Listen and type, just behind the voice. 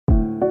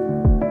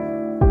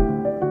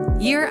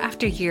Year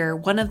after year,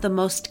 one of the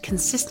most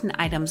consistent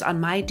items on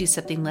my do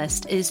something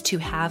list is to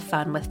have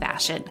fun with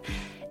fashion.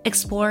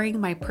 Exploring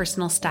my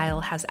personal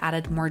style has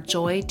added more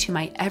joy to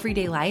my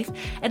everyday life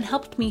and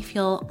helped me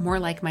feel more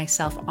like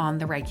myself on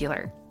the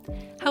regular.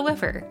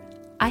 However,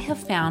 I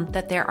have found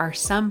that there are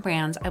some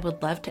brands I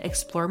would love to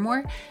explore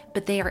more,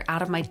 but they are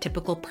out of my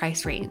typical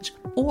price range.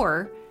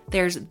 Or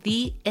there's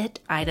the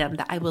it item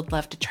that I would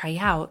love to try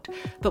out,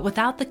 but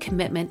without the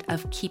commitment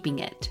of keeping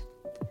it.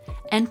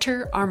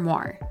 Enter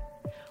Armoire.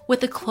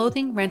 With a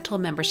clothing rental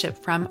membership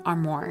from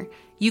Armoire,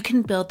 you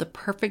can build the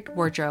perfect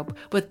wardrobe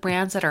with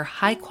brands that are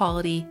high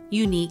quality,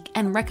 unique,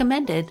 and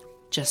recommended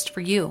just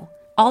for you.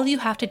 All you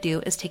have to do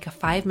is take a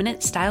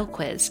 5-minute style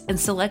quiz and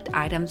select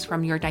items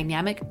from your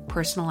dynamic,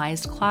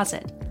 personalized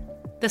closet.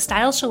 The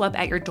styles show up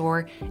at your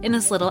door in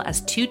as little as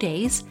 2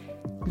 days.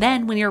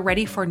 Then, when you're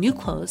ready for new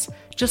clothes,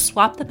 just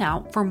swap them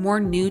out for more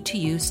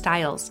new-to-you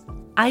styles.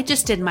 I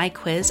just did my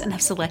quiz and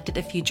have selected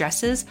a few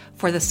dresses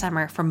for the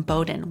summer from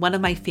Boden, one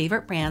of my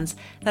favorite brands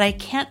that I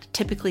can't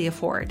typically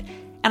afford.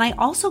 And I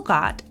also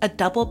got a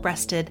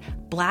double-breasted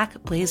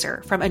black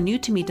blazer from a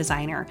new-to-me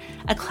designer,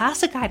 a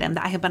classic item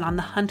that I have been on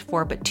the hunt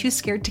for but too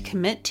scared to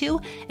commit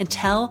to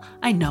until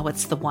I know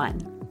it's the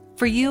one.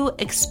 For you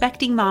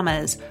expecting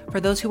mamas, for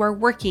those who are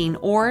working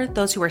or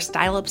those who are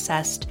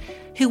style-obsessed,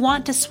 who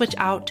want to switch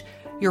out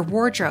your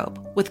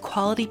wardrobe with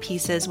quality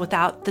pieces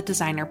without the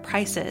designer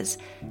prices,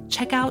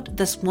 check out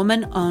this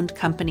woman-owned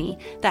company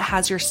that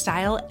has your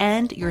style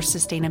and your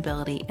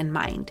sustainability in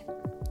mind.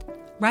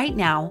 Right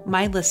now,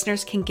 my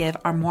listeners can give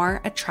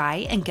Armoire a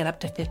try and get up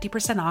to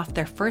 50% off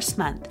their first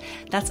month.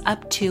 That's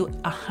up to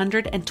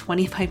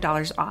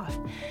 $125 off.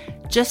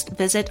 Just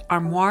visit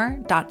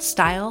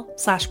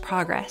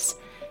armoire.style/progress.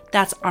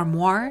 That's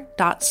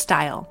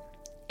armoire.style.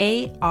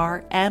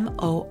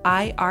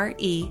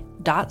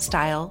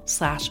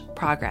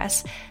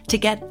 ARMOIRE.style/progress to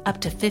get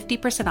up to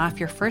 50% off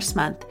your first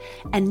month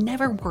and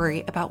never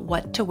worry about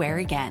what to wear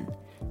again.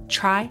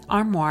 Try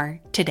Armoire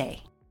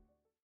today.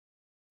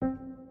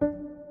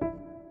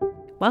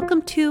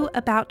 Welcome to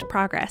About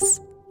Progress.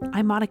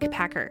 I'm Monica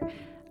Packer,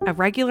 a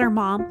regular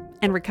mom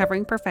and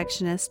recovering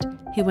perfectionist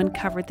who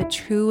uncovered the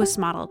truest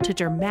model to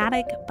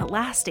dramatic but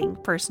lasting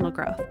personal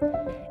growth.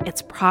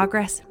 It's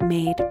progress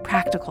made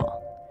practical.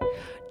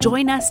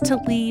 Join us to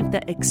leave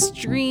the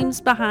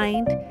extremes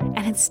behind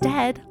and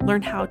instead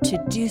learn how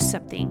to do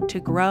something to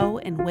grow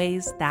in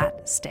ways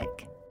that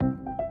stick.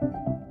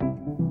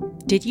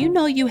 Did you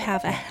know you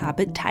have a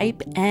habit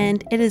type,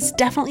 and it is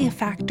definitely a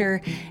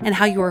factor in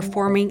how you are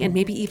forming and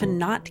maybe even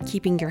not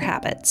keeping your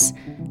habits?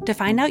 To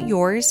find out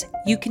yours,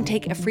 you can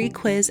take a free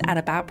quiz at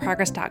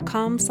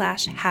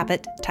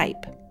aboutprogress.com/habit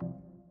type.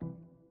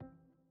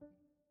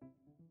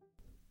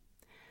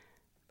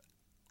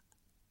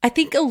 I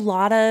think a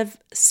lot of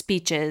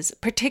speeches,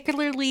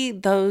 particularly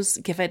those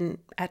given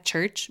at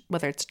church,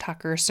 whether it's a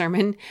talk or a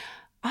sermon,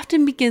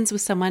 often begins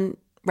with someone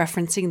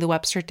referencing the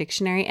Webster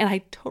Dictionary. And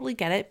I totally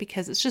get it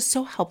because it's just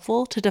so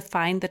helpful to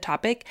define the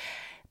topic.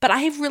 But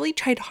I have really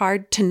tried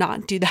hard to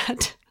not do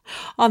that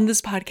on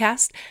this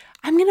podcast.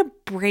 I'm going to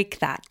break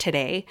that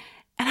today,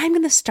 and I'm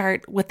going to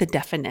start with the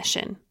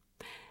definition.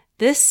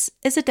 This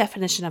is a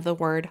definition of the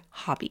word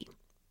hobby.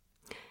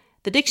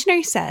 The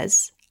dictionary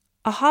says,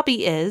 a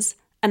hobby is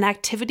an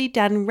activity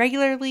done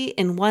regularly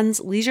in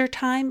one's leisure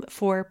time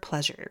for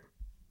pleasure.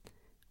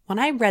 When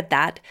I read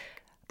that,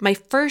 my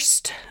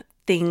first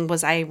thing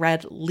was I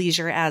read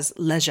leisure as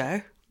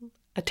leisure,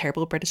 a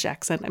terrible British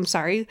accent, I'm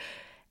sorry.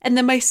 And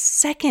then my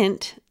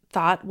second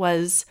thought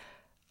was,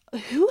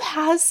 who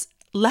has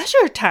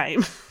leisure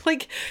time?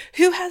 Like,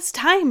 who has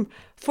time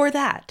for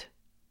that?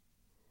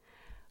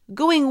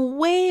 Going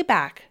way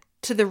back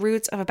to the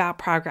roots of About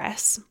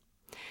Progress,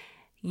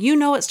 you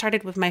know, it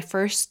started with my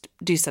first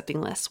do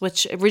something list,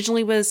 which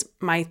originally was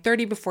my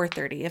 30 before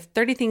 30, of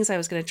 30 things I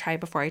was going to try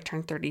before I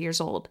turned 30 years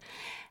old.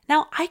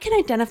 Now, I can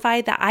identify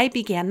that I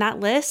began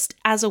that list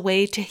as a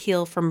way to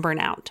heal from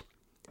burnout.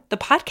 The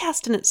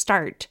podcast didn't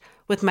start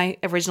with my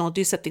original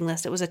do something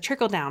list. It was a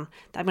trickle down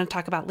that I'm going to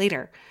talk about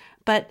later.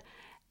 But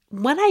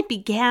when I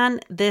began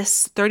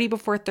this 30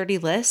 before 30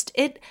 list,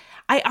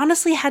 I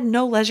honestly had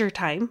no leisure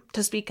time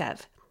to speak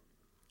of.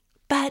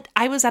 But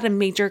I was at a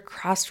major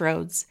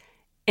crossroads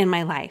in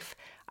my life.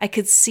 I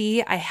could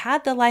see I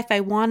had the life I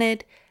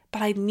wanted,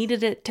 but I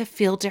needed it to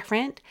feel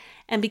different.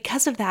 And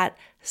because of that,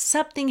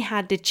 something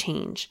had to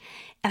change.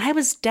 And I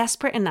was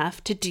desperate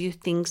enough to do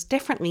things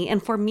differently.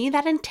 And for me,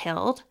 that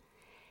entailed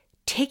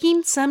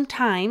taking some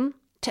time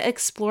to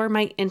explore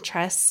my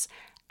interests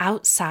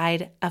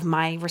outside of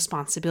my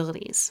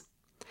responsibilities.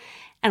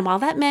 And while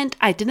that meant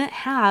I didn't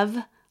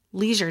have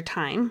leisure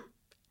time,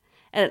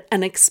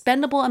 an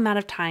expendable amount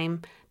of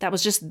time that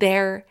was just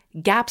there,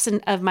 gaps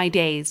of my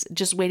days,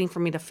 just waiting for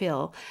me to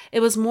fill, it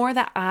was more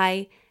that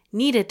I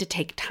needed to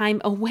take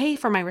time away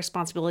from my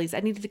responsibilities. I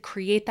needed to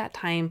create that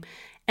time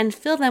and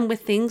fill them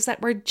with things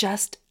that were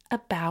just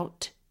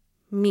about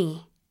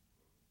me.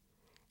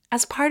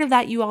 As part of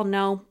that, you all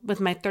know, with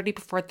my 30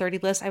 before 30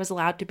 list, I was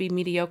allowed to be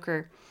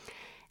mediocre.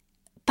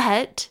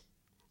 But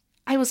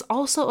I was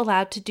also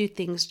allowed to do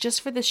things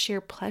just for the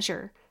sheer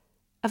pleasure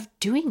of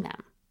doing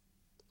them.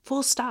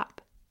 Full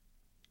stop.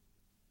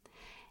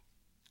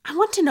 I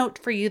want to note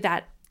for you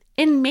that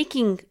in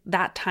making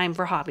that time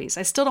for hobbies,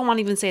 I still don't want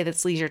to even say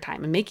that's leisure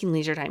time and making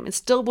leisure time. It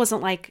still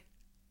wasn't like,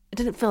 it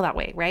didn't feel that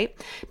way, right?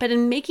 But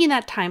in making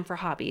that time for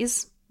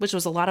hobbies, which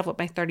was a lot of what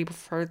my 30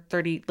 before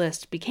 30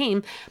 list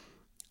became,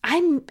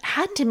 I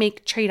had to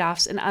make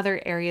trade-offs in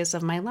other areas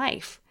of my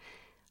life.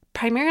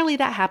 Primarily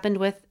that happened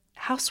with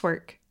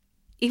housework.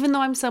 Even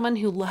though I'm someone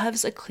who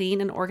loves a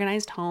clean and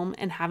organized home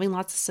and having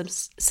lots of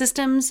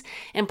systems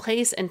in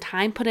place and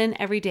time put in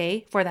every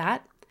day for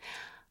that,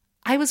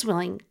 I was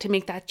willing to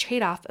make that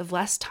trade-off of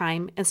less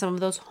time and some of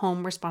those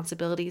home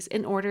responsibilities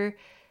in order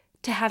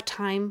to have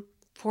time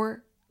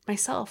for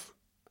myself,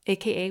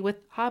 aka with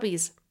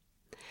hobbies.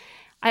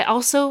 I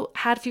also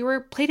had fewer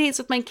play dates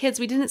with my kids.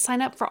 We didn't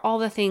sign up for all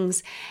the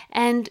things.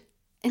 And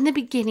in the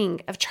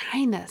beginning of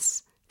trying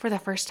this for the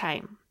first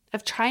time,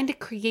 of trying to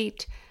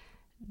create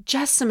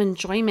just some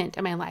enjoyment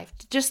in my life,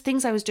 just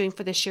things I was doing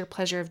for the sheer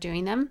pleasure of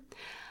doing them,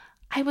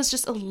 I was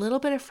just a little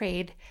bit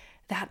afraid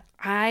that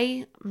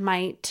I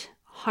might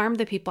harm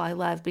the people I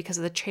love because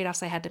of the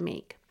trade-offs I had to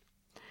make.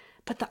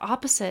 But the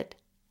opposite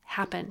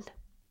happened.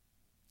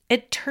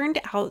 It turned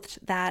out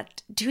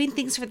that doing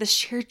things for the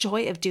sheer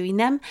joy of doing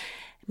them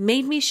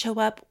made me show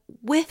up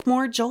with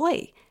more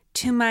joy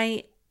to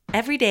my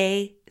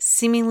everyday,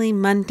 seemingly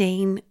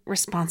mundane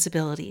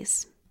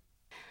responsibilities.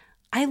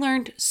 I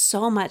learned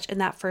so much in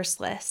that first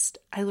list.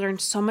 I learned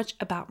so much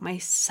about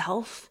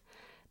myself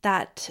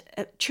that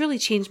truly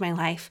changed my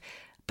life,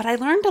 but I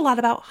learned a lot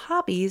about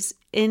hobbies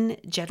in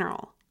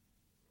general.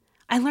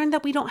 I learned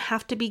that we don't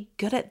have to be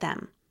good at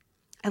them.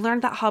 I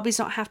learned that hobbies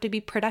don't have to be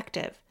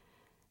productive,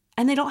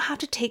 and they don't have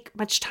to take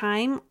much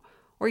time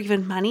or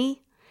even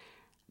money.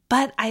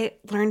 But I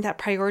learned that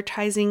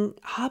prioritizing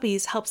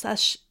hobbies helps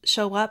us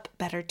show up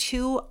better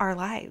to our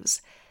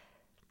lives.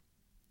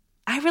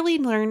 I really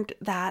learned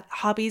that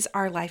hobbies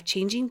are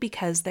life-changing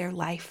because they're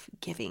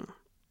life-giving.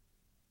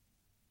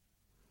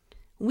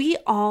 We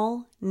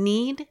all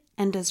need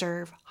and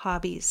deserve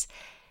hobbies.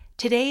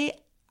 Today,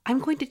 I'm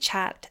going to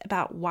chat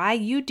about why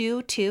you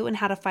do too and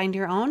how to find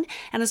your own.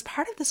 And as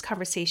part of this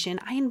conversation,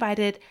 I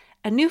invited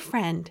a new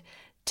friend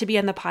to be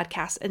on the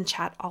podcast and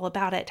chat all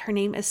about it. Her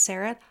name is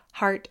Sarah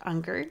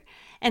Hart-Unger,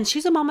 and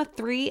she's a mom of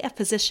 3, a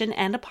physician,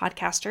 and a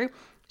podcaster.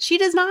 She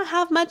does not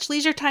have much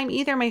leisure time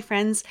either, my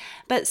friends,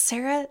 but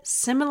Sarah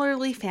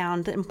similarly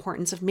found the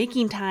importance of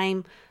making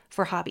time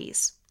for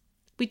hobbies.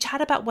 We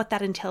chat about what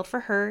that entailed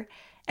for her,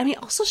 and we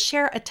also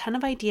share a ton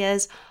of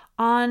ideas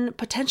on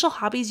potential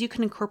hobbies you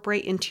can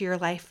incorporate into your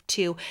life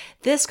too.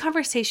 This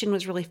conversation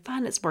was really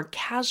fun. It's more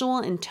casual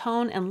in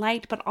tone and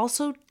light, but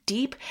also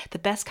deep. The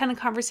best kind of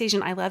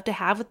conversation I love to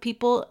have with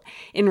people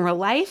in real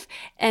life.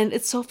 And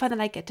it's so fun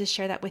that I get to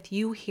share that with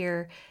you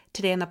here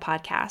today on the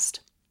podcast.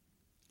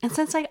 And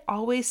since I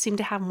always seem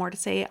to have more to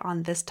say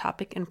on this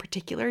topic in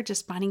particular,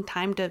 just finding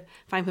time to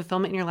find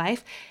fulfillment in your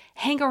life,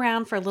 hang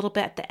around for a little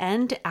bit at the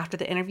end after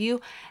the interview,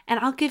 and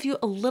I'll give you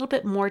a little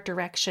bit more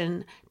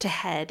direction to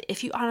head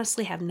if you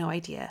honestly have no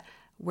idea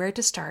where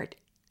to start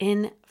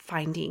in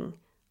finding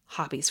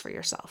hobbies for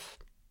yourself.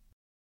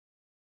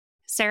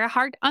 Sarah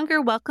Hart-Unger,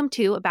 welcome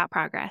to About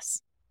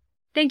Progress.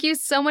 Thank you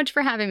so much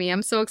for having me.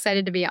 I'm so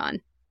excited to be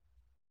on.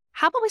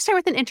 How about we start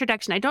with an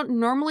introduction? I don't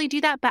normally do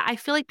that, but I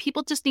feel like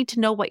people just need to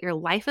know what your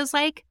life is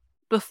like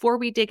before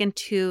we dig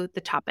into the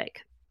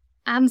topic.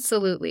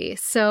 Absolutely.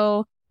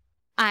 So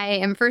I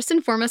am first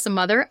and foremost a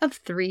mother of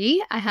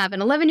 3. I have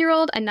an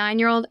 11-year-old, a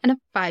 9-year-old, and a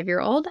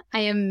 5-year-old. I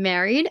am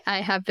married. I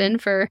have been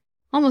for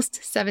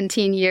almost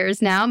 17 years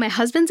now. My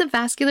husband's a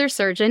vascular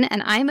surgeon,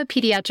 and I am a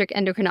pediatric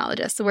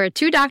endocrinologist. So we're a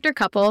 2-doctor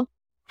couple.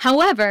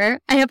 However,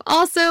 I have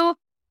also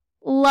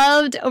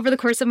loved over the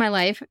course of my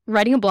life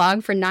writing a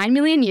blog for 9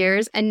 million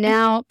years and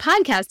now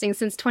podcasting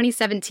since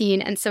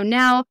 2017. And so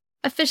now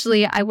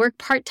officially I work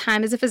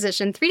part-time as a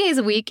physician 3 days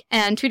a week,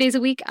 and 2 days a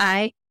week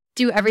I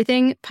do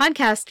everything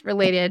podcast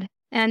related.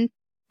 And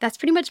that's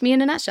pretty much me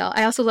in a nutshell.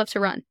 I also love to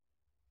run.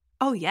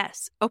 Oh,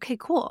 yes. Okay,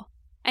 cool.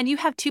 And you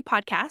have 2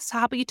 podcasts. So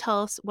how about you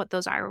tell us what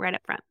those are right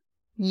up front?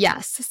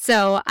 Yes.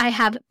 So I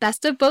have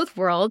Best of Both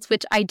Worlds,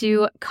 which I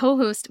do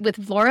co-host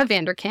with Laura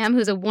Vanderkam,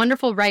 who's a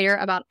wonderful writer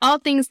about all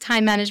things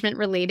time management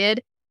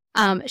related.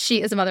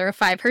 She is a mother of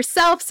 5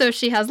 herself, so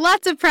she has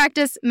lots of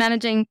practice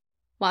managing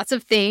lots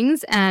of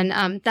things.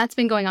 And that's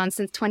been going on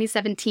since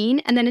 2017.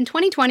 And then in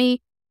 2020,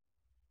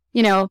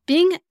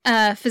 being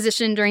a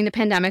physician during the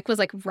pandemic was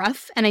like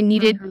rough, and I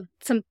needed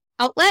some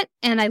outlet,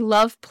 and I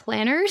love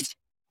planners.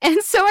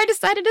 And so I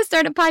decided to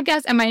start a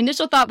podcast, and my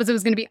initial thought was it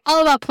was going to be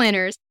all about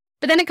planners.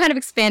 But then it kind of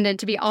expanded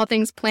to be all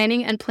things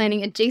planning and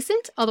planning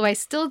adjacent, although I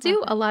still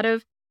do a lot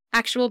of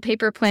actual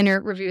paper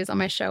planner reviews on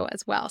my show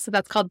as well. So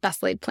that's called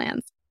Best Laid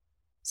Plans.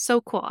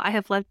 So cool. I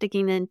have loved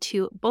digging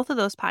into both of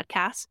those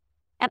podcasts.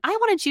 And I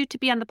wanted you to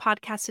be on the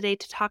podcast today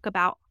to talk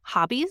about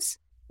hobbies,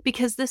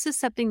 because this is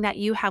something that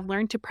you have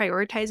learned to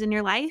prioritize in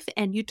your life.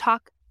 And you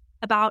talk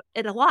about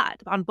it a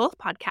lot on both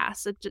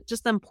podcasts,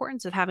 just the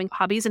importance of having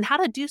hobbies and how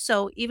to do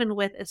so even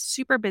with a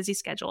super busy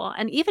schedule.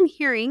 And even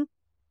hearing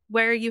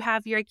where you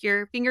have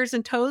your fingers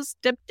and toes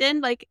dipped in,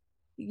 like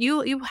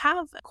you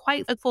have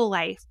quite a full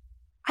life.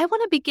 I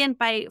want to begin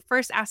by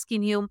first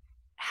asking you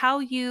how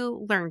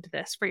you learned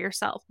this for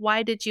yourself.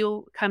 Why did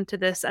you come to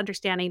this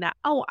understanding that,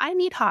 oh, I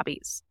need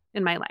hobbies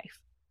in my life?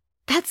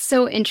 That's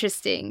so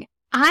interesting.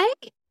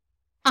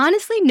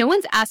 Honestly, no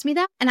one's asked me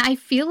that. And I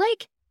feel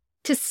like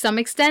to some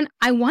extent,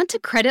 I want to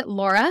credit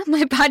Laura,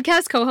 my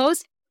podcast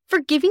co-host, for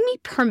giving me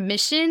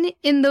permission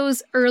in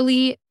those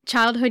early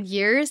childhood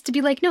years to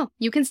be like, no,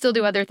 you can still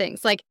do other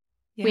things. Like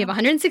we have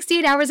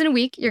 168 hours in a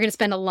week. You're going to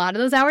spend a lot of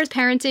those hours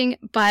parenting.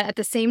 But at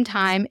the same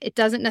time, it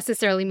doesn't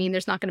necessarily mean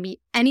there's not going to be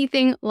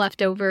anything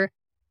left over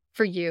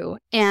for you.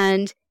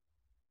 And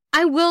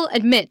I will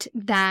admit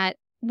that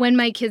when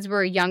my kids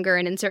were younger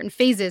and in certain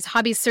phases,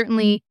 hobbies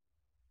certainly,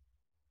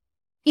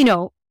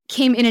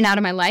 came in and out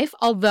of my life.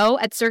 Although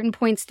at certain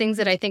points, things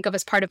that I think of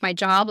as part of my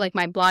job, like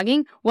my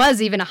blogging,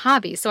 was even a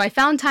hobby. So I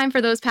found time for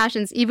those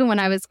passions even when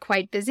I was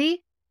quite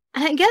busy.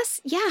 And I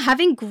guess,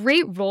 having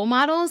great role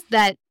models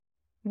that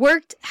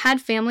worked,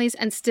 had families,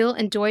 and still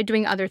enjoyed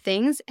doing other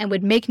things and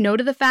would make note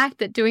of the fact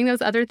that doing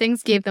those other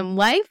things gave them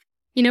life,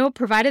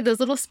 provided those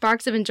little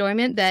sparks of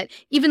enjoyment that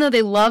even though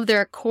they love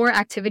their core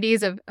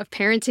activities of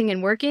parenting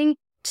and working,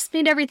 just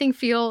made everything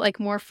feel like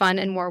more fun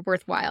and more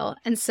worthwhile.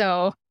 And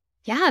so,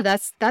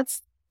 that's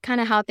kind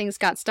of how things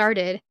got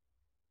started.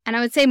 And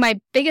I would say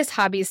my biggest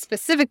hobbies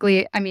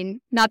specifically,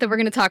 not that we're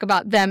going to talk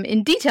about them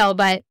in detail,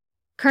 but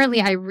currently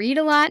I read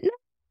a lot.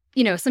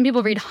 Some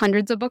people read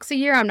hundreds of books a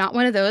year. I'm not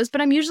one of those, but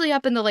I'm usually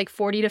up in the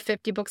 40 to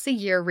 50 books a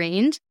year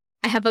range.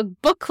 I have a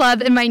book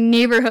club in my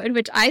neighborhood,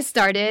 which I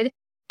started,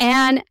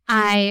 and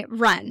I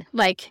run,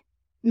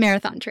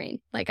 marathon train,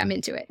 I'm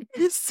into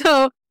it.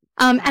 So,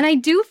 and I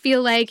do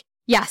feel like,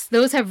 yes,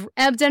 those have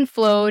ebbed and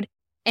flowed.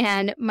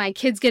 And my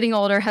kids getting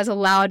older has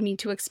allowed me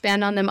to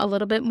expand on them a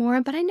little bit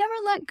more, but I never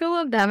let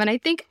go of them. And I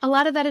think a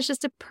lot of that is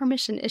just a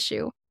permission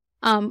issue.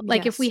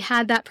 If we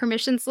had that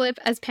permission slip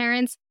as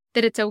parents,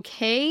 that it's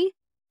okay,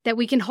 that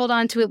we can hold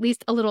on to at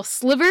least a little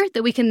sliver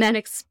that we can then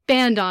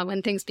expand on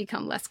when things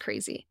become less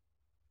crazy.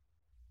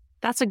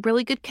 That's a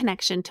really good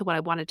connection to what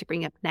I wanted to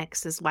bring up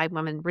next, is why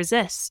women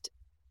resist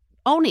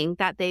owning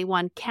that they,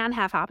 one, can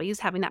have hobbies,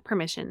 having that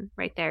permission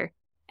right there.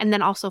 And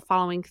then also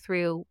following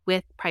through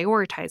with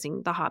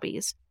prioritizing the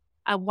hobbies.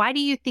 Why do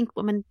you think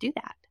women do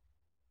that?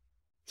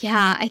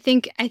 Yeah, I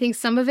think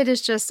some of it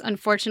is just,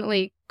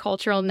 unfortunately,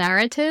 cultural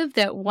narrative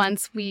that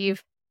once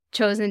we've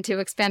chosen to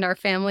expand our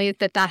family,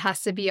 that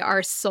has to be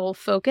our sole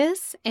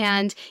focus.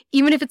 And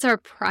even if it's our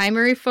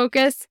primary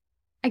focus,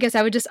 I guess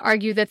I would just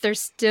argue that there's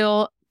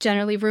still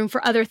generally room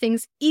for other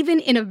things,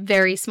 even in a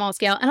very small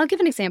scale. And I'll give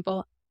an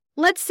example.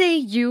 Let's say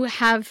you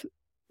have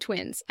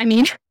twins.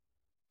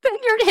 Then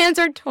your hands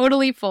are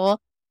totally full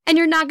and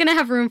you're not going to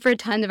have room for a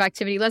ton of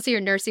activity. Let's say you're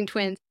nursing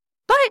twins.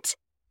 But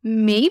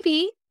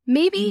maybe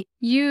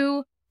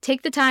you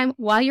take the time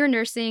while you're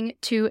nursing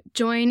to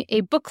join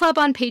a book club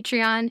on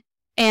Patreon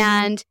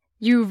and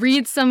you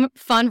read some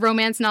fun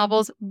romance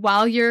novels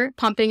while you're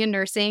pumping and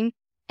nursing,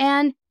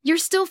 and you're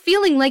still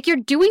feeling like you're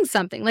doing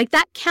something.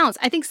 That counts.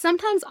 I think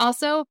sometimes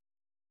also,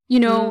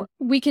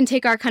 we can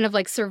take our kind of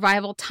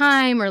survival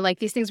time or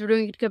these things we're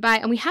doing goodbye,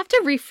 and we have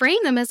to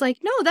reframe them as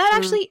no, that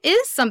actually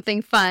is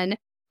something fun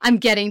I'm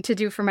getting to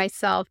do for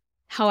myself,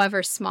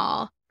 however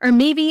small. Or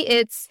maybe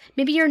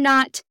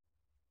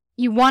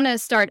you want to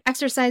start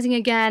exercising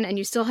again and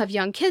you still have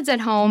young kids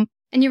at home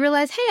and you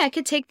realize, hey, I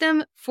could take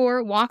them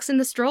for walks in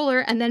the stroller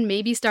and then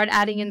maybe start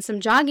adding in some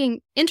jogging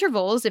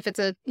intervals if it's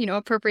a,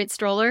 appropriate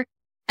stroller.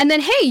 And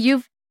then, hey,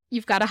 you've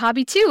got a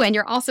hobby too, and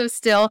you're also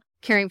still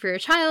caring for your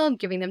child,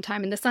 giving them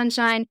time in the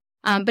sunshine.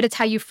 But it's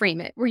how you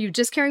frame it. Were you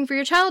just caring for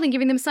your child and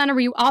giving them sun, or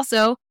were you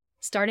also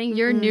starting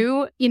your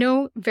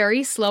new,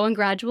 very slow and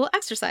gradual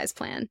exercise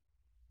plan?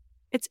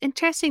 It's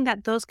interesting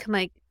that those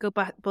can go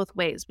both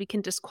ways. We can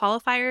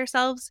disqualify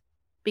ourselves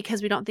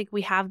because we don't think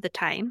we have the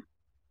time,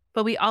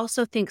 but we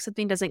also think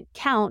something doesn't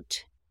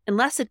count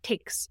unless it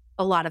takes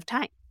a lot of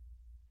time,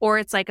 or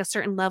it's a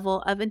certain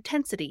level of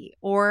intensity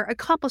or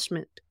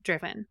accomplishment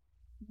driven.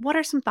 What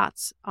are some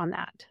thoughts on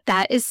that?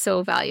 That is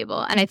so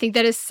valuable. And I think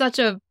that is such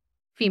a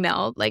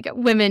female,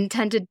 women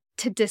tend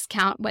to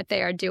discount what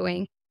they are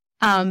doing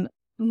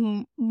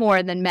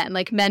more than men.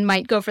 Men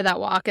might go for that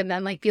walk and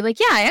then be like,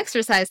 yeah, I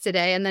exercised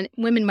today. And then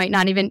women might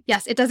not even,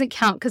 yes, it doesn't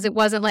count because it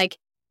wasn't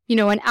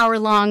an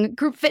hour-long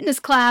group fitness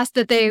class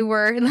that they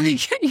were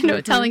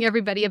telling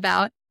everybody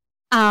about.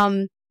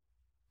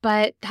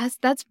 But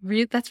that's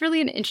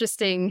really an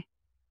interesting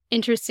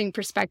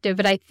perspective.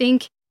 But I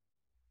think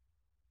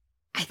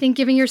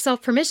giving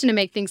yourself permission to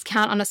make things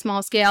count on a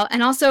small scale,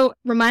 and also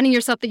reminding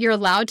yourself that you're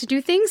allowed to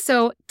do things,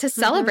 so to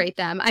celebrate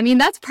them.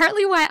 That's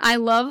partly why I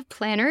love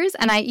planners,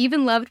 and I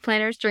even loved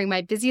planners during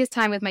my busiest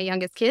time with my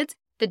youngest kids.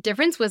 The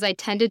difference was I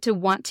tended to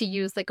want to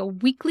use a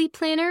weekly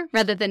planner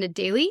rather than a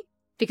daily,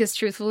 because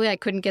truthfully, I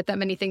couldn't get that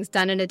many things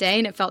done in a day,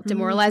 and it felt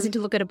demoralizing to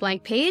look at a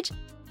blank page.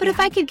 But if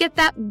I could get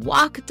that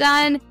walk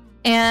done,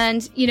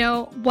 and,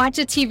 watch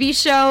a TV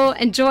show,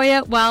 enjoy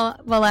it while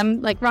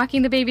I'm like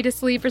rocking the baby to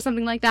sleep or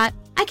something like that.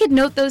 I could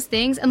note those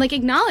things and like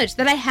acknowledge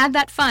that I had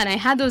that fun. I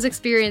had those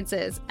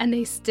experiences and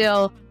they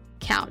still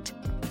count.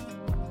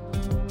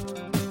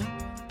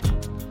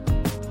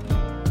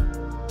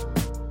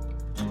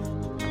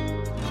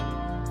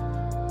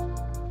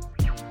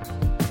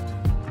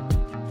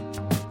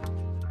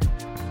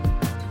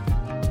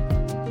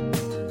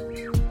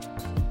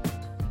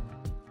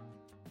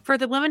 For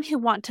the women who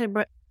want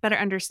to better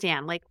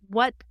understand,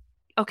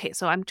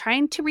 so I'm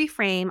trying to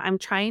reframe, I'm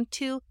trying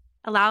to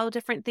allow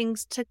different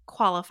things to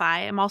qualify.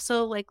 I'm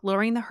also like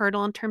lowering the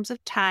hurdle in terms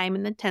of time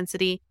and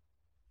intensity.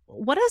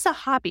 What is a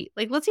hobby?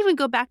 Like, let's even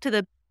go back to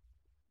the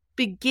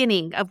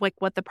beginning of like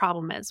what the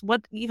problem is.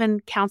 What even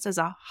counts as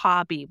a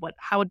hobby?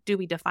 How do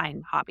we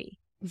define hobby?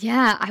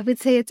 Yeah, I would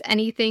say it's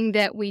anything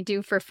that we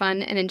do for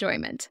fun and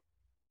enjoyment.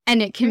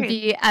 And it can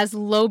be as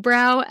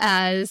lowbrow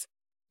as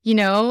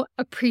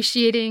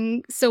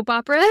appreciating soap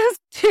operas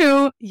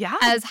to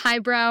as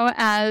highbrow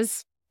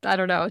as, I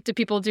don't know, do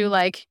people do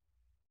like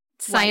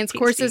science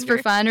courses for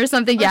fun or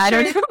something? Yeah, sure.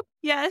 I don't know.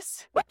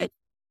 Yes.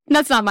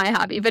 That's not my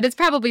hobby, but it's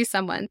probably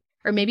someone.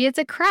 Or maybe it's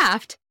a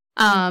craft,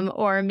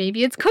 or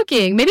maybe it's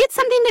cooking. Maybe it's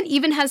something that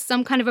even has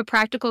some kind of a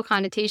practical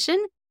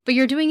connotation, but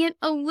you're doing it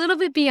a little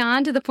bit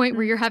beyond to the point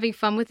where you're having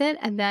fun with it,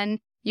 and then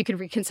you can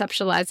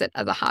reconceptualize it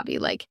as a hobby.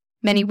 Like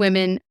many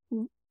women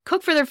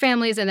cook for their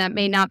families, and that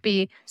may not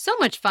be so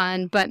much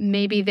fun, but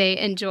maybe they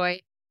enjoy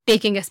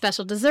baking a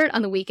special dessert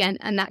on the weekend,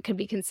 and that could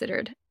be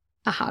considered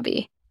a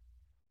hobby.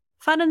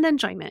 Fun and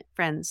enjoyment,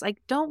 friends.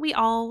 Like, don't we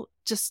all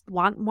just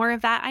want more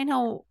of that? I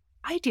know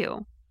I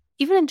do.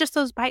 Even in just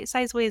those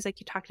bite-sized ways like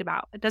you talked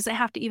about. It doesn't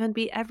have to even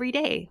be every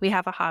day we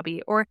have a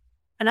hobby. Or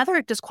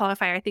another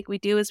disqualifier I think we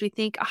do is we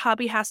think a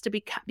hobby has to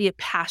be a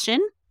passion.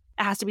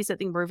 It has to be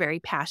something we're very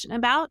passionate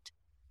about,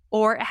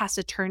 or it has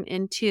to turn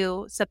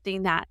into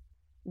something that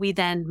we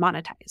then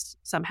monetize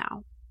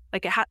somehow.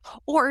 Like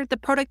or the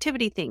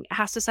productivity thing, it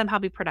has to somehow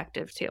be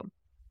productive too.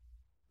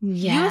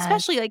 Yeah. You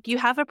especially, like, you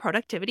have a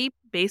productivity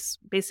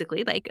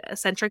basically like a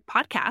centric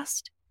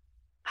podcast.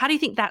 How do you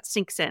think that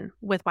sinks in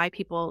with why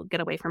people get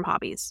away from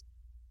hobbies?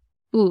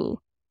 Ooh,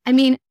 I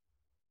mean,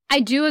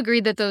 I do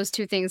agree that those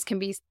two things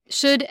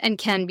should and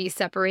can be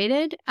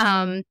separated.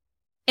 And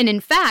in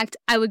fact,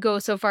 I would go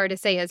so far to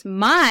say as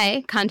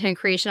my content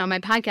creation on my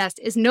podcast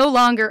is no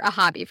longer a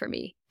hobby for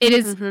me. It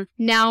is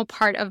now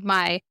part of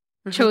my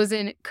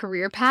chosen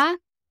career path.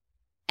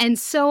 And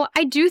so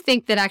I do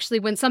think that actually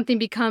when something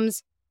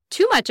becomes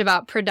too much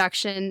about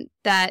production,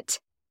 that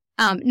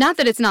not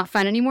that it's not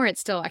fun anymore,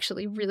 it's still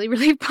actually really,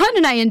 really fun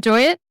and I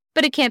enjoy it,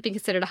 but it can't be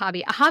considered a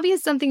hobby. A hobby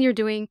is something you're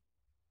doing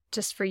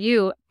just for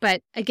you.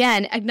 But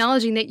again,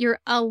 acknowledging that you're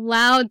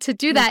allowed to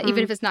do that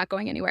even if it's not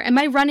going anywhere. And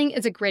my running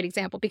is a great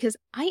example because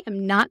I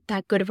am not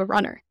that good of a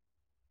runner.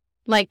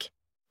 Like,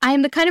 I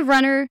am the kind of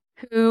runner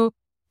who,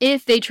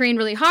 if they train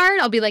really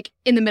hard, I'll be like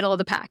in the middle of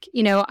the pack.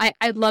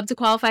 I'd love to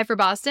qualify for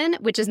Boston,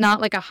 which is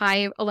not like a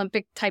high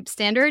Olympic type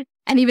standard.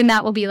 And even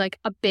that will be like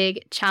a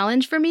big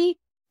challenge for me.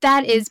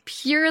 That is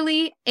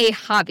purely a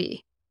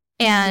hobby.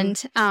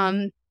 And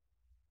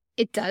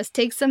it does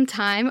take some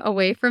time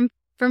away from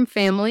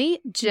family.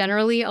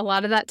 Generally, a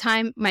lot of that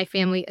time, my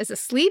family is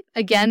asleep.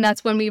 Again,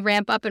 that's when we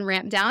ramp up and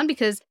ramp down,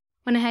 because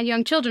when I had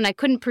young children, I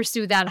couldn't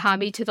pursue that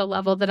hobby to the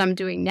level that I'm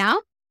doing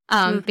now,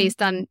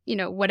 based on,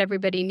 what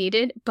everybody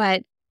needed.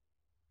 But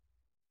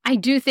I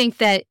do think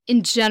that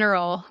in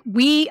general,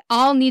 we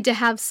all need to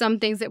have some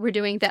things that we're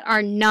doing that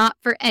are not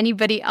for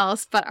anybody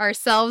else, but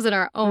ourselves and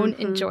our own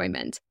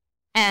enjoyment.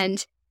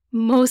 And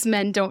most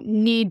men don't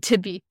need to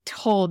be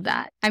told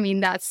that. I mean,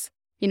 that's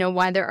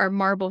why there are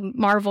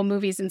Marvel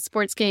movies and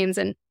sports games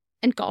and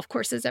golf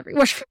courses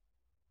everywhere.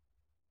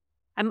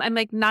 I'm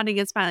like nodding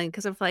and smiling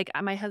because of like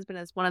my husband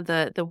is one of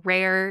the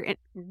rare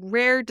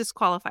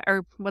disqualifier,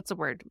 or what's the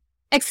word?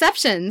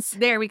 Exceptions.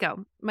 There we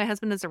go. My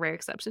husband is a rare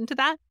exception to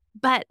that.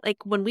 But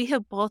like when we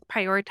have both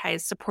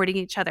prioritized supporting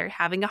each other,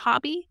 having a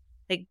hobby,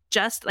 like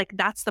just like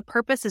that's the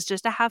purpose, is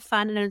just to have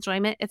fun and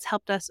enjoyment. It's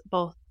helped us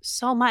both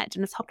so much,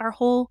 and it's helped our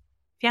whole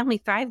family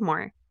thrive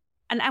more.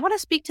 And I want to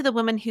speak to the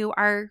women who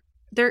are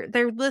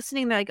they're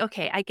listening. They're like,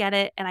 okay, I get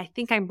it. And I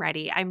think I'm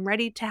ready. I'm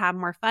ready to have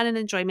more fun and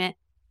enjoyment,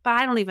 but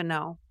I don't even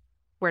know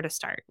where to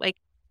start. Like,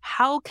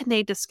 how can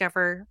they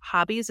discover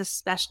hobbies,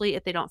 especially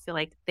if they don't feel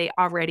like they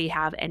already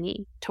have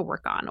any to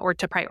work on or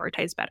to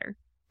prioritize better?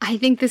 I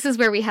think this is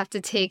where we have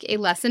to take a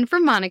lesson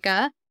from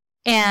Monica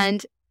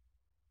and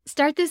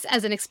start this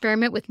as an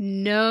experiment with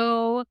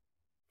no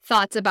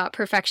thoughts about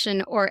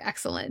perfection or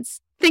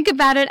excellence. Think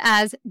about it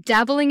as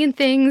dabbling in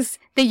things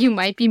that you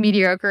might be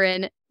mediocre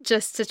in,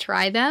 just to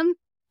try them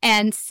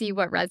and see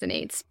what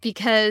resonates,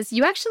 because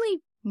you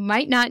actually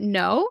might not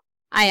know.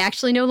 I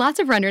actually know lots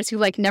of runners who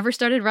like never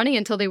started running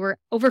until they were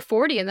over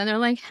 40. And then they're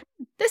like,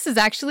 this is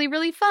actually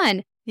really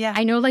fun. Yeah.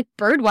 I know like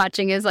bird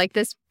watching is like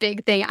this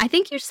big thing. I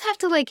think you just have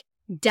to like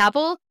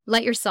dabble,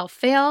 let yourself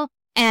fail.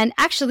 And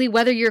actually,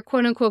 whether you're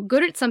quote unquote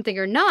good at something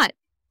or not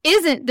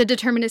isn't the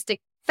deterministic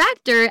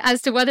factor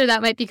as to whether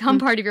that might become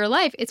part of your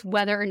life. It's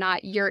whether or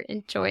not you're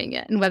enjoying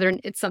it and whether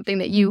it's something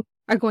that you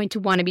are going to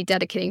want to be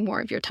dedicating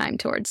more of your time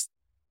towards.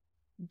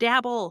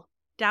 Dabble,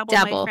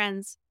 my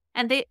friends.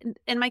 And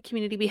in my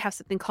community, we have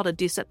something called a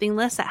do something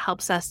list that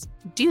helps us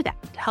do that,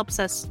 helps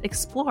us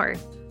explore.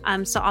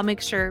 So I'll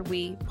make sure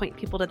we point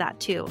people to that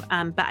too.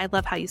 But I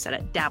love how you said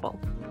it, dabble.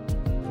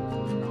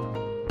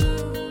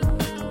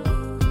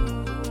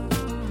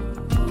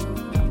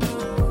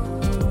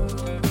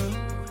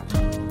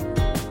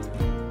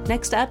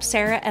 Next up,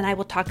 Sarah and I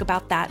will talk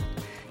about that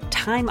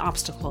time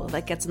obstacle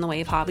that gets in the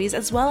way of hobbies,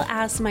 as well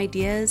as some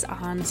ideas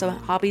on some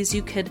hobbies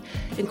you could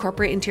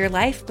incorporate into your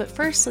life. But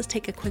first, let's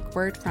take a quick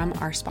word from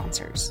our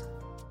sponsors.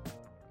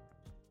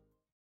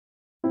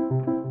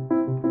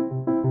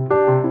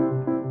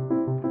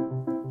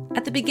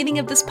 At the beginning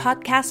of this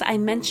podcast, I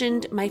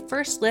mentioned my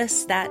first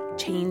list that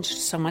changed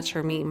so much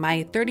for me,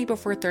 my 30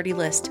 before 30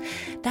 list.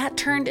 That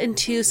turned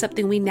into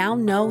something we now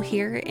know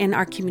here in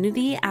our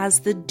community as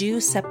the do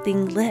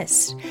something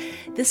list.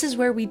 This is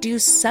where we do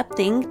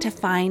something to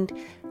find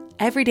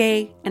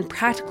everyday and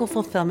practical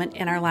fulfillment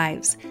in our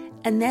lives.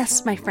 And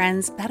this, my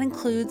friends, that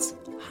includes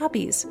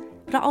hobbies,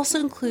 but it also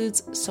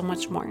includes so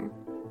much more.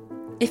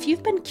 If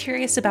you've been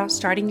curious about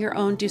starting your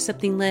own do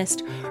something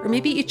list, or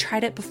maybe you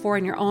tried it before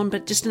on your own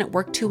but it just didn't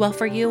work too well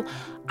for you,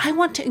 I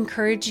want to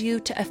encourage you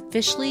to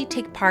officially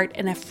take part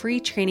in a free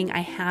training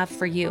I have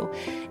for you.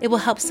 It will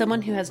help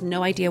someone who has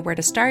no idea where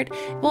to start.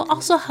 It will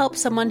also help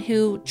someone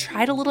who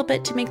tried a little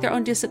bit to make their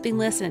own do something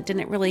list and it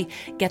didn't really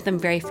get them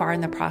very far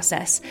in the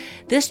process.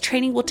 This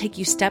training will take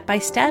you step by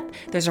step.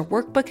 There's a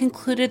workbook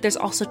included. There's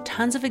also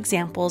tons of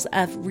examples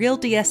of real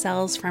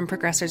DSLs from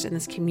progressors in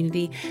this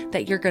community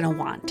that you're going to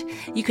want.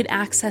 You can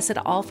access it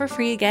all for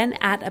free again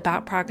at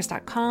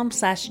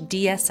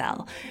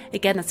aboutprogress.com/DSL.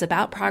 Again, that's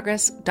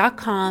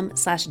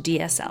aboutprogress.com/DSL.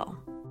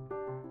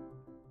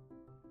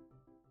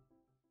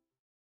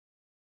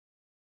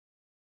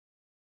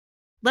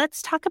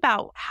 Let's talk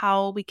about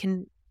how we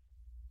can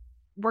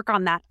work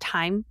on that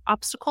time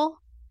obstacle.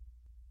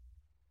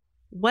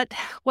 What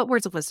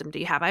words of wisdom do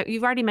you have?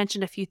 You've already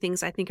mentioned a few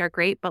things I think are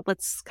great, but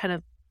let's kind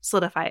of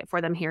solidify it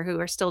for them here who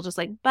are still just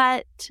like,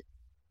 but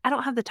I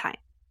don't have the time.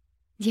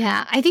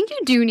 Yeah, I think you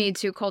do need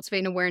to cultivate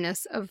an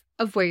awareness of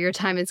where your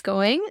time is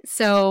going.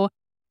 So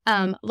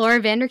Laura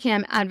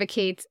Vanderkam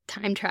advocates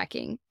time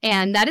tracking,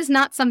 and that is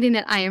not something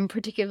that I am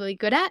particularly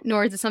good at,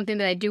 nor is it something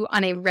that I do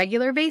on a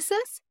regular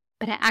basis,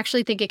 but I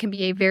actually think it can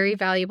be a very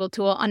valuable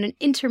tool on an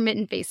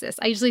intermittent basis.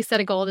 I usually set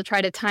a goal to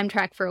try to time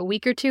track for a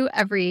week or two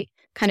every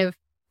kind of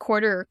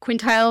quarter or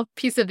quintile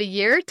piece of the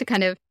year to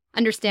kind of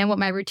understand what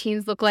my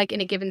routines look like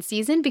in a given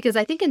season, because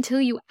I think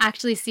until you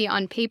actually see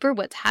on paper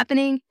what's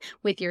happening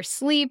with your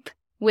sleep,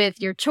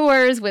 with your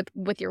chores,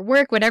 with your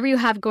work, whatever you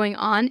have going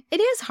on, it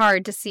is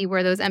hard to see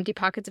where those empty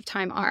pockets of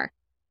time are.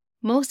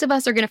 Most of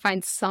us are going to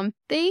find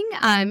something.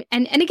 And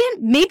again,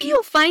 maybe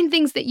you'll find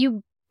things that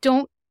you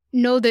don't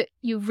know that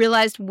you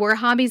realized were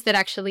hobbies that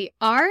actually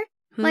are.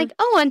 Like,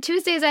 oh, on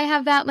Tuesdays I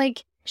have that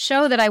like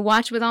show that I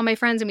watch with all my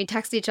friends and we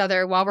text each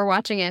other while we're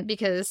watching it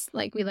because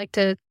like we like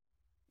to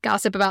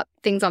gossip about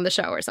things on the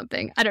show or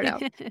something. I don't know.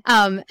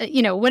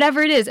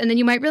 Whatever it is. And then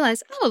you might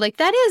realize, oh, like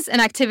that is an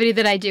activity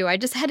that I do. I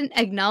just hadn't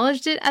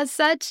acknowledged it as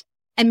such.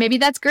 And maybe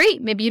that's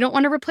great. Maybe you don't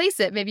want to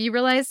replace it. Maybe you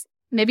realize,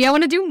 maybe I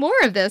want to do more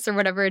of this or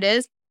whatever it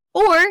is.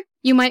 Or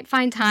you might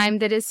find time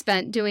that is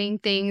spent doing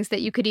things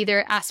that you could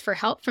either ask for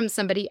help from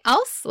somebody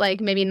else, like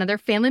maybe another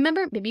family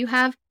member. Maybe you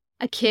have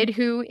a kid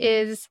who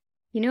is,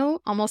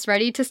 almost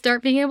ready to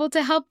start being able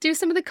to help do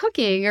some of the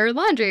cooking or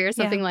laundry or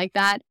something like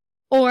that.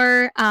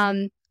 Or,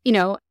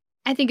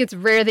 I think it's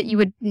rare that you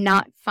would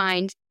not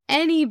find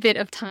any bit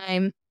of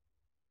time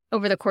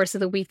over the course of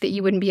the week that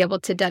you wouldn't be able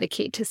to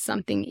dedicate to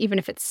something, even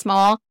if it's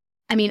small.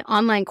 I mean,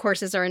 online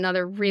courses are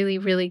another really,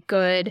 really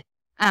good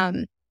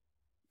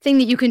thing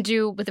that you can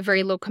do with a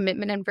very low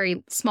commitment and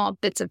very small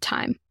bits of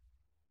time.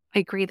 I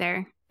agree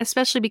there,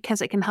 especially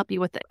because it can help you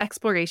with the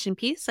exploration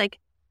piece. Like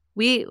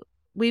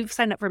we've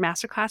signed up for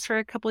Masterclass for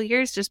a couple of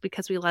years just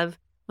because we love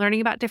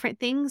learning about different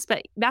things,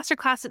 but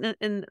Masterclass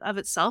in of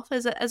itself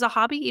as a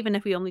hobby, even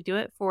if we only do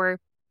it for,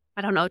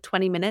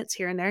 20 minutes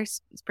here and there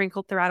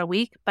sprinkled throughout a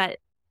week, but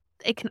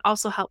it can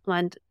also help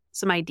blend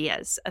some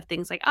ideas of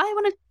things like, oh, I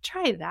want to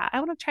try that. I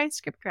want to try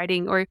script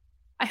writing. Or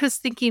I was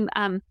thinking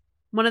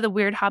one of the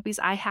weird hobbies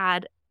I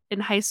had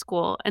in high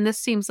school, and this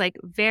seems like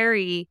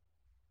very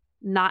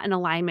not in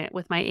alignment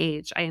with my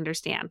age, I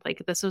understand.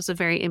 Like this was a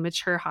very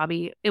immature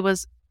hobby. It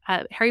was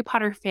Harry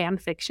Potter fan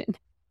fiction.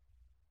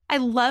 I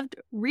loved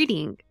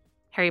reading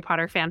Harry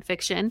Potter fan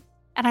fiction,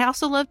 and I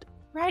also loved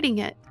writing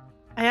it.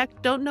 I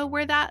don't know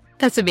where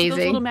That's amazing.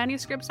 Those little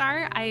manuscripts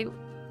are. I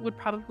would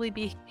probably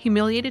be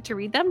humiliated to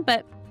read them,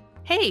 but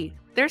hey,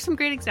 there's some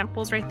great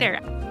examples right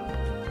there.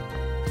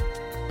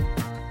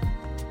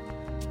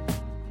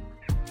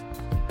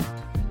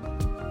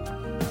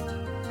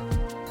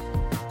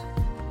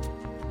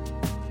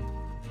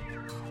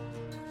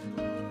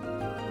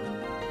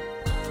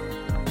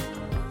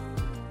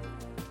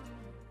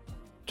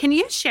 Can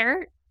you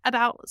share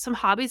about some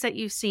hobbies that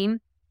you've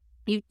seen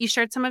You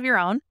shared some of your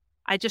own.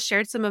 I just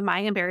shared some of my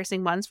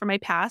embarrassing ones from my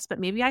past, but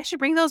maybe I should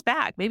bring those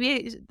back.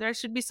 Maybe there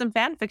should be some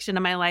fan fiction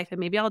in my life, and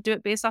maybe I'll do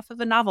it based off of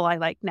a novel I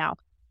like now.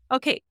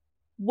 Okay,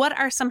 what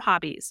are some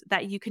hobbies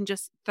that you can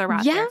just throw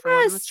out there for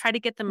women? Let's try to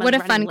get them. What a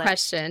fun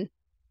question.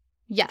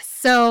 Yes.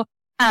 So,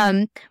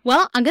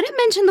 well, I'm going to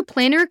mention the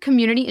planner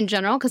community in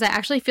general because I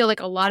actually feel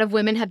like a lot of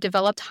women have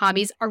developed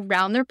hobbies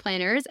around their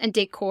planners and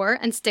decor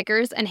and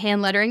stickers and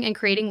hand lettering and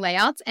creating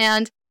layouts.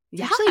 And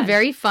it's actually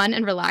very fun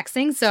and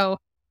relaxing. So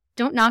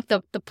don't knock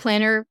the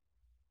planner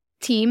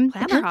team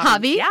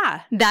hobby.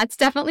 Yeah. That's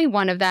definitely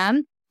one of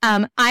them.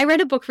 I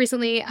read a book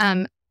recently.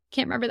 Can't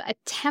remember that.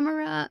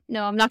 Tamara.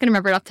 No, I'm not going to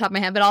remember it off the top of my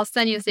head, but I'll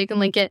send you so you can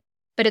link it.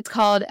 But it's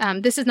called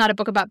This Is Not a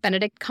Book About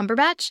Benedict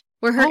Cumberbatch,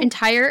 where her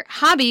entire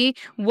hobby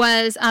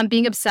was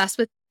being obsessed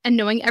with and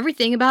knowing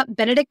everything about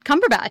Benedict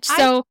Cumberbatch.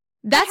 So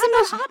that's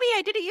a hobby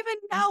I didn't even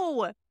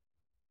know.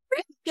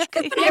 When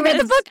I read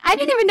the book, I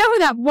didn't even know who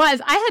that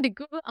was. I had to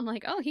Google. I'm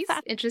like, oh, he's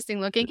interesting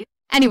looking.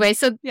 Anyway,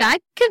 so that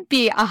could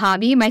be a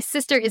hobby. My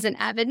sister is an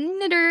avid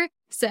knitter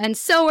and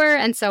sewer.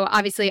 And so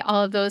obviously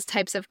all of those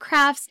types of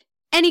crafts,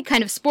 any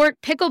kind of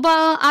sport,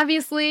 pickleball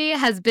obviously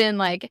has been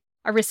like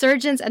a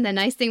resurgence. And the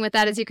nice thing with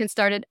that is you can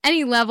start at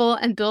any level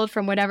and build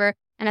from whatever.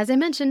 And as I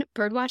mentioned,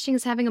 bird watching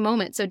is having a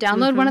moment. So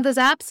download one of those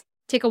apps,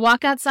 take a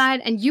walk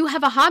outside, and you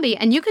have a hobby.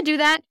 And you could do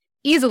that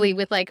easily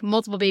with like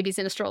multiple babies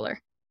in a stroller.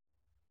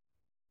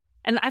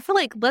 And I feel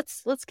like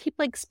let's keep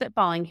like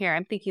spitballing here.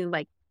 I'm thinking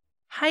like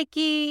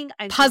hiking,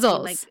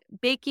 puzzles, like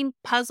baking,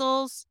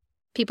 puzzles.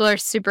 People are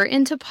super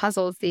into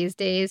puzzles these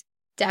days.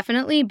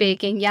 Definitely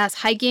baking, yes,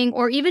 hiking,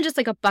 or even just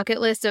like a bucket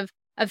list of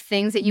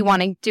things that you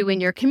want to do in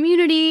your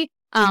community.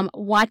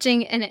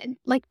 Watching and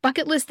like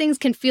bucket list things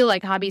can feel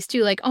like hobbies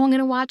too. Like, oh, I'm going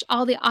to watch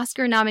all the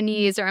Oscar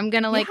nominees, or I'm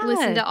going to like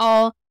listen to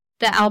all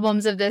the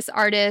albums of this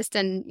artist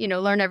and, you know,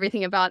 learn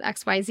everything about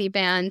XYZ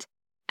band.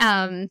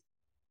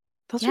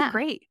 Those are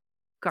great.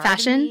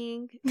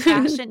 Gardening,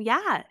 fashion,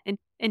 yeah. And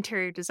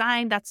interior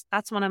design.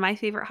 That's one of my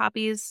favorite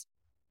hobbies.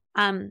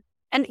 And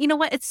you know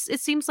what? It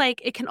seems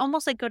like it can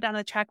almost like go down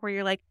the track where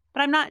you're like,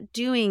 but I'm not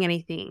doing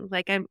anything.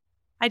 Like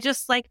I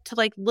just like to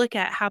like look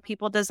at how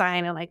people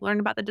design and like learn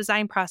about the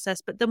design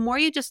process. But the more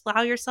you just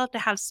allow yourself to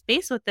have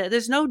space with it,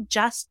 there's no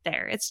just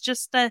there. It's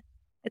just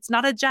it's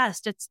not a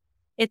just.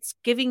 It's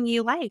giving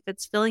you life.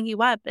 It's filling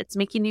you up. It's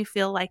making you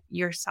feel like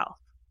yourself.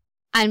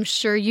 I'm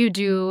sure you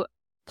do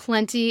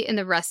plenty in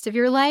the rest of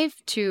your life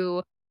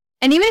too.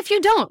 And even if you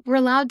don't, we're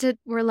allowed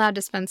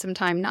to spend some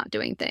time not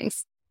doing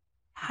things.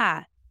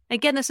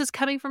 Again, this is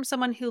coming from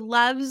someone who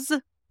loves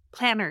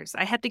planners.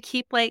 I have to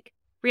keep like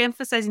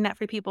reemphasizing that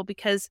for people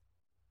because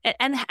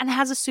and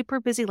has a super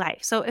busy life.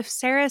 So if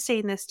Sarah is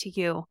saying this to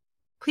you,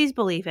 please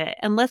believe it.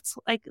 And let's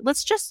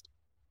just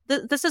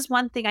this is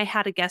one thing I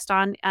had a guest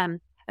on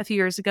a few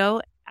years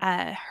ago.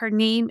 Her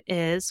name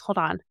is, hold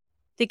on.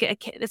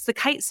 It's the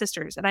Kite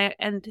sisters,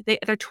 and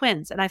they're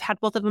twins, and I've had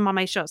both of them on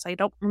my show, so I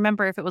don't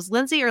remember if it was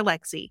Lindsay or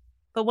Lexi,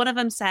 but one of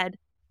them said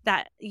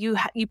that you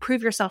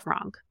prove yourself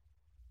wrong.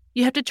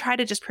 You have to try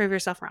to just prove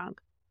yourself wrong.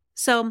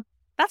 So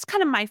that's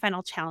kind of my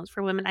final challenge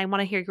for women. I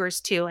want to hear yours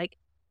too. Like,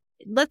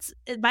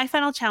 my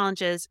final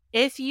challenge is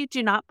if you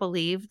do not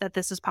believe that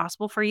this is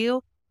possible for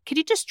you, could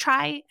you just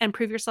try and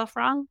prove yourself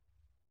wrong?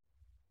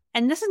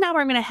 And this is now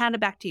where I'm going to hand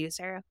it back to you,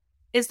 Sarah.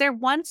 Is there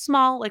one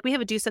small, like we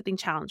have a do something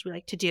challenge we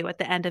like to do at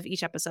the end of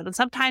each episode. And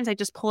sometimes I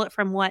just pull it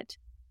from what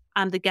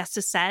the guest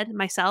has said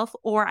myself,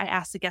 or I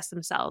ask the guests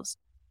themselves.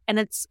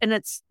 And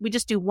we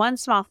just do one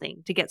small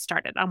thing to get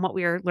started on what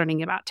we are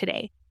learning about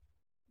today.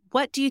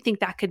 What do you think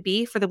that could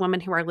be for the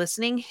women who are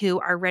listening, who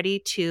are ready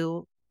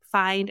to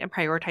find and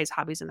prioritize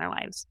hobbies in their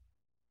lives?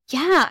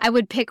 Yeah, I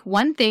would pick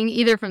one thing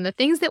either from the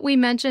things that we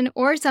mentioned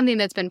or something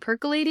that's been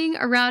percolating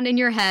around in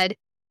your head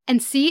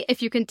and see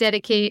if you can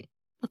dedicate,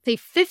 let's say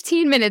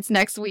 15 minutes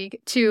next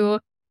week to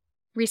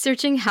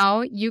researching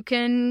how you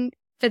can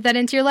fit that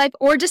into your life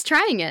or just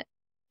trying it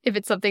if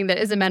it's something that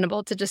is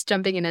amenable to just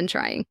jumping in and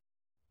trying.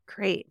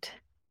 Great.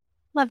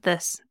 Love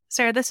this.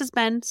 Sarah, this has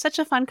been such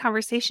a fun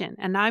conversation.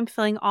 And now I'm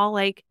feeling all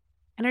like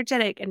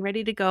energetic and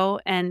ready to go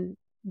and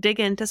dig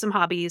into some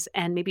hobbies,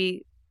 and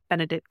maybe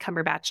Benedict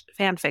Cumberbatch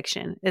fan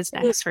fiction is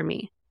next for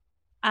me.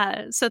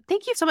 So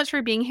thank you so much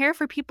for being here.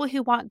 For people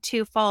who want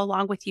to follow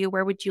along with you,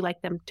 where would you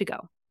like them to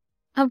go?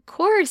 Of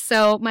course.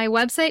 So my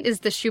website is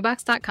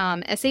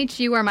theshoebox.com.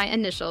 SHU are my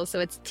initials. So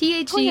it's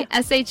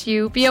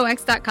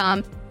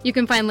THESHUBOX.com. You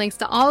can find links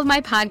to all of my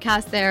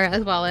podcasts there,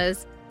 as well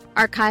as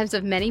archives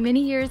of many,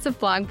 many years of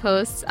blog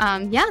posts.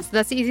 So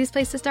that's the easiest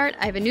place to start.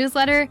 I have a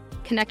newsletter.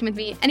 Connect with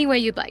me any way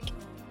you'd like.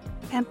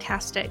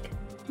 Fantastic.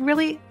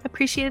 Really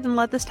appreciate and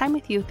love this time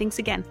with you. Thanks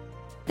again.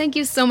 Thank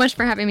you so much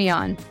for having me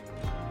on.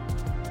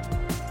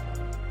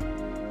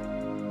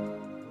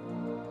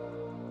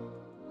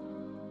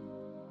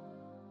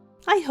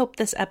 I hope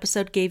this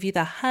episode gave you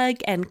the hug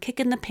and kick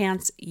in the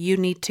pants you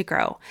need to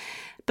grow.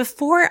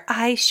 Before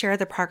I share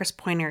the progress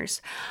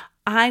pointers,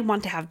 I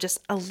want to have just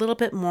a little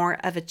bit more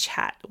of a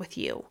chat with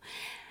you,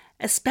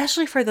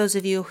 especially for those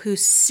of you who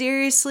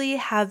seriously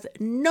have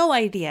no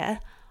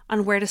idea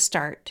on where to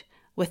start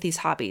with these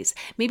hobbies.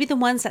 Maybe the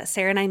ones that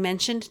Sarah and I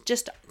mentioned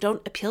just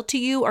don't appeal to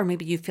you, or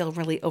maybe you feel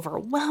really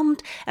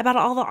overwhelmed about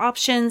all the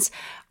options.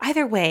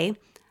 Either way,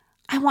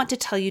 I want to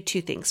tell you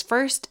two things.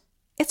 First,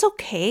 it's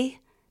okay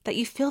that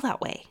you feel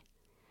that way.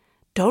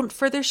 Don't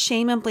further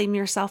shame and blame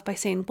yourself by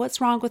saying,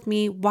 what's wrong with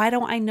me? Why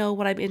don't I know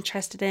what I'm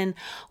interested in?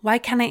 Why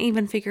can't I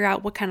even figure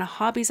out what kind of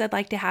hobbies I'd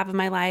like to have in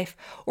my life?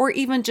 Or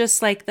even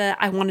just like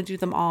I want to do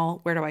them all.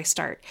 Where do I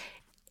start?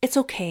 It's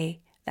okay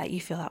that you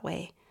feel that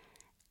way.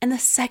 And the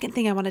second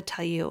thing I want to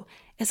tell you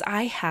is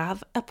I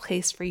have a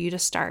place for you to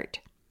start.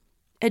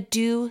 A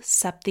do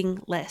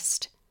something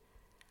list.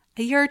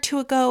 A year or two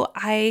ago,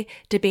 I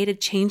debated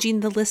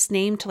changing the list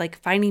name to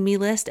Finding Me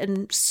List.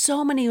 And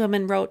so many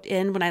women wrote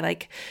in when I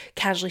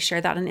casually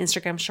shared that on an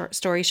Instagram short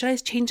story. Should I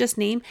change this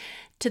name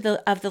to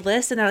the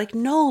list? And they're like,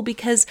 no,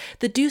 because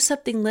the do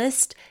something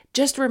list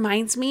just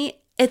reminds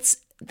me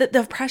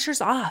the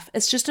pressure's off.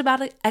 It's just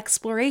about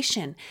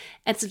exploration.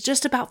 It's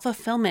just about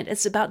fulfillment.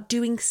 It's about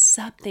doing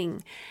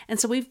something. And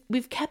so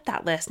we've kept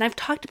that list. And I've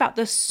talked about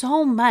this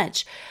so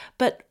much,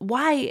 but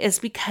why is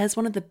because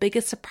one of the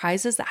biggest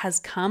surprises that has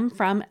come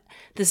from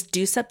this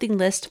do something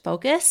list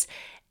focus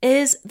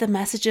is the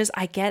messages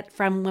I get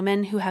from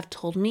women who have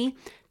told me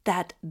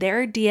that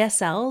their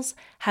DSLs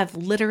have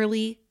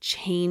literally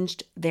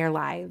changed their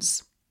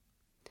lives.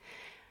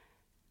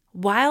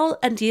 While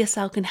a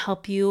DSL can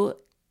help you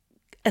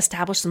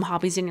establish some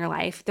hobbies in your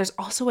life, there's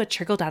also a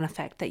trickle-down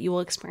effect that you will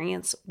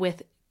experience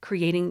with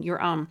creating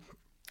your own.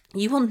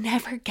 You will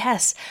never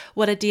guess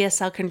what a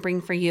DSL can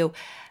bring for you.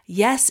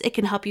 Yes, it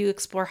can help you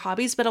explore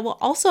hobbies, but it will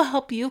also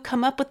help you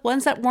come up with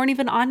ones that weren't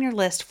even on your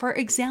list. For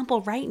example,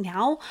 right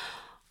now,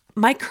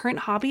 my current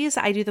hobbies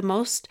I do the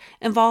most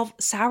involve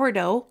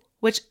sourdough,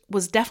 which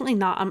was definitely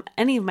not on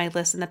any of my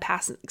lists in the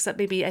past, except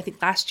maybe I think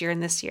last year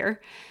and this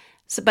year.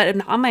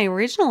 But on my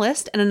original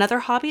list, and another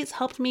hobby it's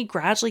helped me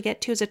gradually get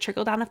to as a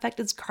trickle-down effect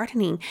is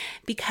gardening,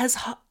 because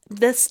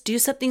this do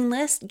something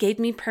list gave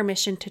me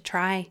permission to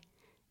try.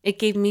 It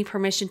gave me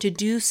permission to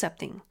do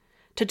something,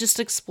 to just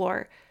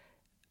explore,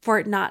 for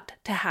it not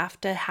to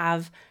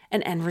have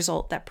an end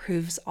result that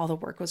proves all the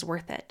work was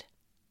worth it.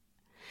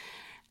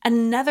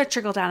 Another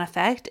trickle-down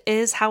effect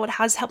is how it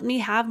has helped me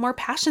have more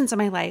passions in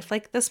my life,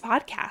 like this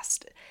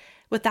podcast.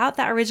 Without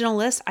that original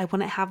list, I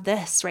wouldn't have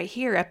this right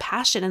here, a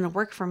passion and a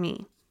work for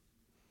me.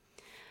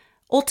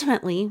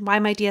 Ultimately, why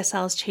my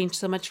DSL has changed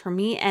so much for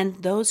me and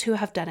those who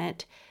have done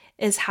it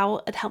is how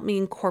it helped me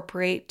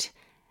incorporate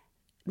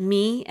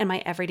me and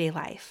my everyday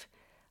life.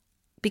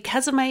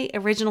 Because of my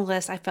original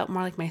list, I felt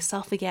more like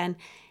myself again,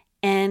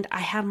 and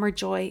I had more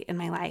joy in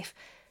my life.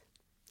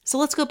 So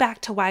let's go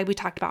back to why we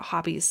talked about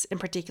hobbies in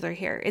particular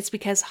here. It's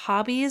because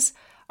hobbies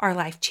are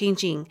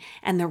life-changing.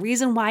 And the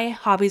reason why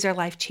hobbies are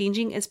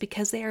life-changing is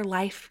because they are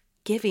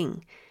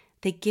life-giving.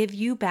 They give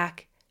you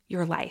back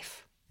your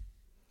life.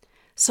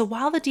 So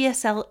while the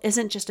DSL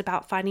isn't just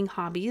about finding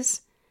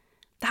hobbies,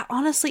 that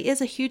honestly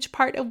is a huge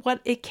part of what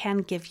it can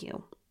give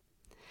you.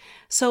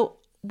 So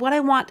what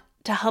I want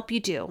to help you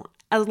do,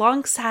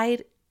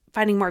 alongside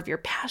finding more of your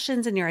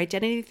passions and your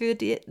identity through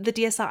the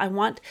DSL, I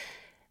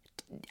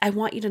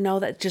want you to know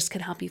that it just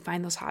can help you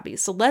find those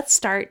hobbies. So let's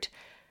start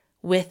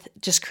with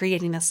just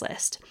creating this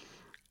list.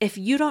 If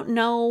you don't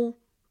know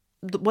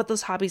what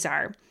those hobbies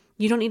are,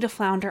 you don't need to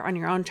flounder on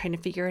your own trying to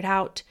figure it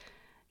out.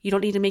 You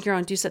don't need to make your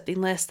own do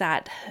something list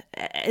that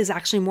is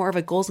actually more of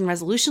a goals and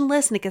resolution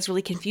list and it gets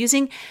really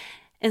confusing.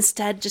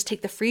 Instead, just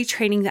take the free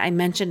training that I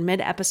mentioned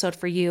mid-episode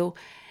for you.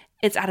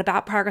 It's at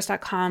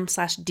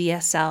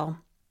aboutprogress.com/DSL.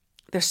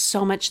 There's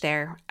so much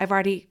there. I've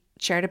already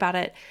shared about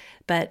it,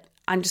 but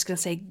I'm just going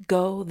to say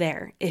go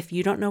there. If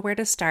you don't know where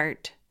to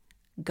start,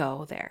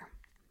 go there.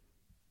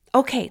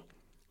 Okay,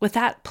 with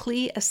that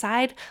plea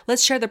aside,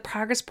 let's share the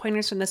progress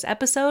pointers from this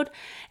episode.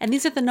 And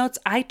these are the notes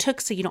I took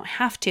so you don't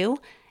have to.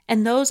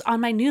 And those on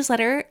my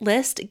newsletter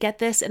list get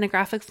this in a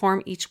graphic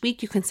form each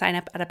week. You can sign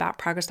up at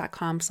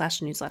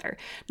aboutprogress.com/newsletter.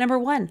 Number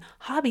 1,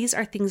 hobbies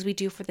are things we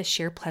do for the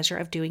sheer pleasure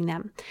of doing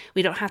them.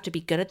 We don't have to be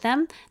good at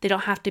them. They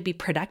don't have to be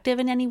productive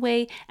in any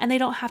way, and they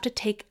don't have to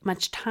take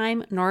much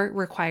time nor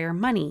require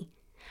money.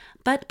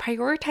 But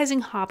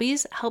prioritizing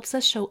hobbies helps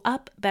us show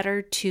up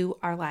better to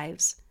our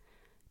lives.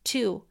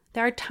 2,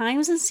 there are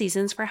times and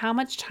seasons for how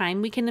much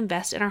time we can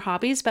invest in our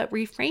hobbies, but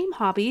reframe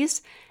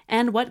hobbies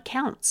and what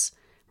counts.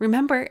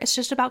 Remember, it's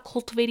just about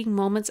cultivating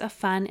moments of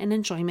fun and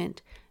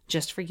enjoyment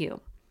just for you.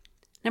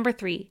 Number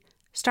 3,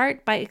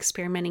 start by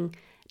experimenting.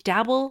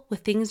 Dabble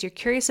with things you're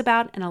curious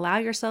about and allow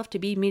yourself to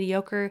be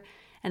mediocre.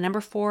 And number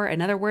 4, in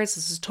other words,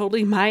 this is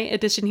totally my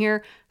addition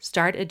here,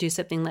 start a do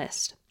something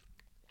list.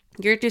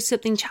 Your do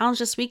something challenge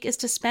this week is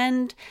to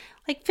spend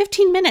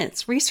 15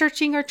 minutes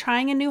researching or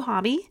trying a new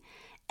hobby.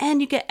 And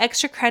you get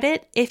extra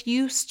credit if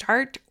you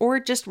start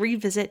or just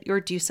revisit your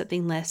do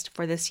something list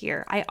for this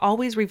year. I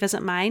always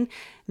revisit mine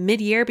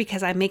mid-year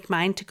because I make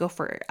mine to go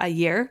for a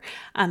year,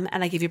 and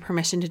I give you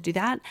permission to do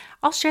that.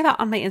 I'll share that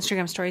on my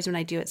Instagram stories when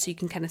I do it so you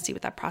can kind of see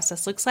what that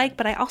process looks like.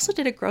 But I also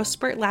did a growth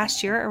spurt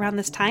last year around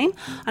this time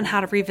on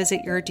how to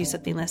revisit your do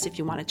something list if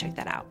you want to check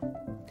that out.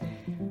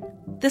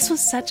 This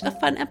was such a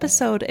fun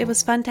episode. It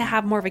was fun to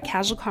have more of a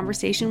casual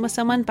conversation with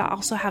someone, but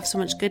also have so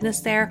much goodness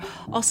there.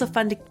 Also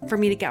fun for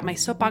me to get my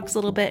soapbox a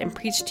little bit and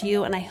preach to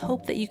you. And I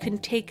hope that you can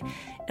take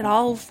it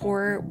all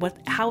for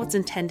how it's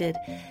intended.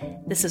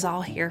 This is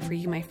all here for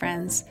you, my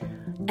friends.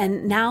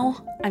 And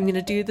now I'm going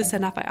to do the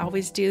send off I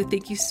always do.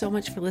 Thank you so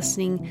much for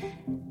listening.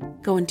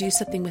 Go and do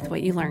something with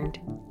what you learned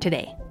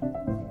today.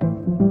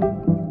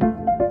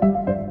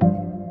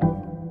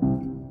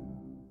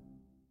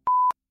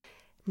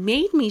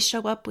 Made me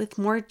show up with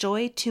more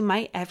joy to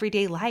my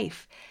everyday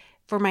life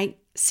for my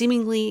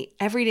seemingly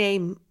everyday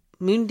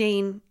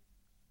mundane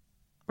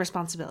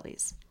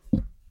responsibilities.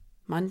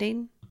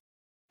 Mundane?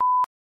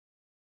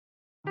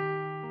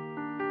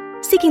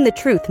 Seeking the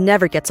truth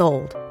never gets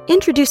old.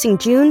 Introducing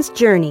June's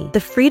Journey,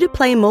 the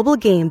free-to-play mobile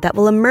game that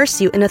will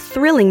immerse you in a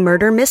thrilling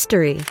murder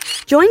mystery.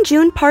 Join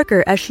June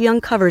Parker as she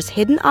uncovers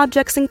hidden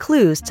objects and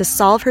clues to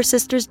solve her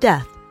sister's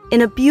death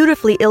in a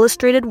beautifully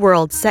illustrated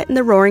world set in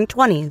the Roaring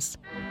 '20s.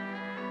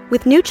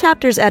 With new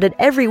chapters added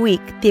every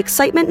week, the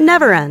excitement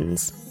never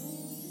ends.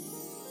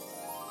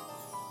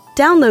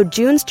 Download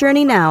June's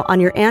Journey now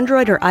on your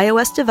Android or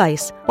iOS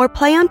device, or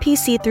play on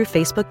PC through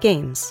Facebook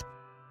Games.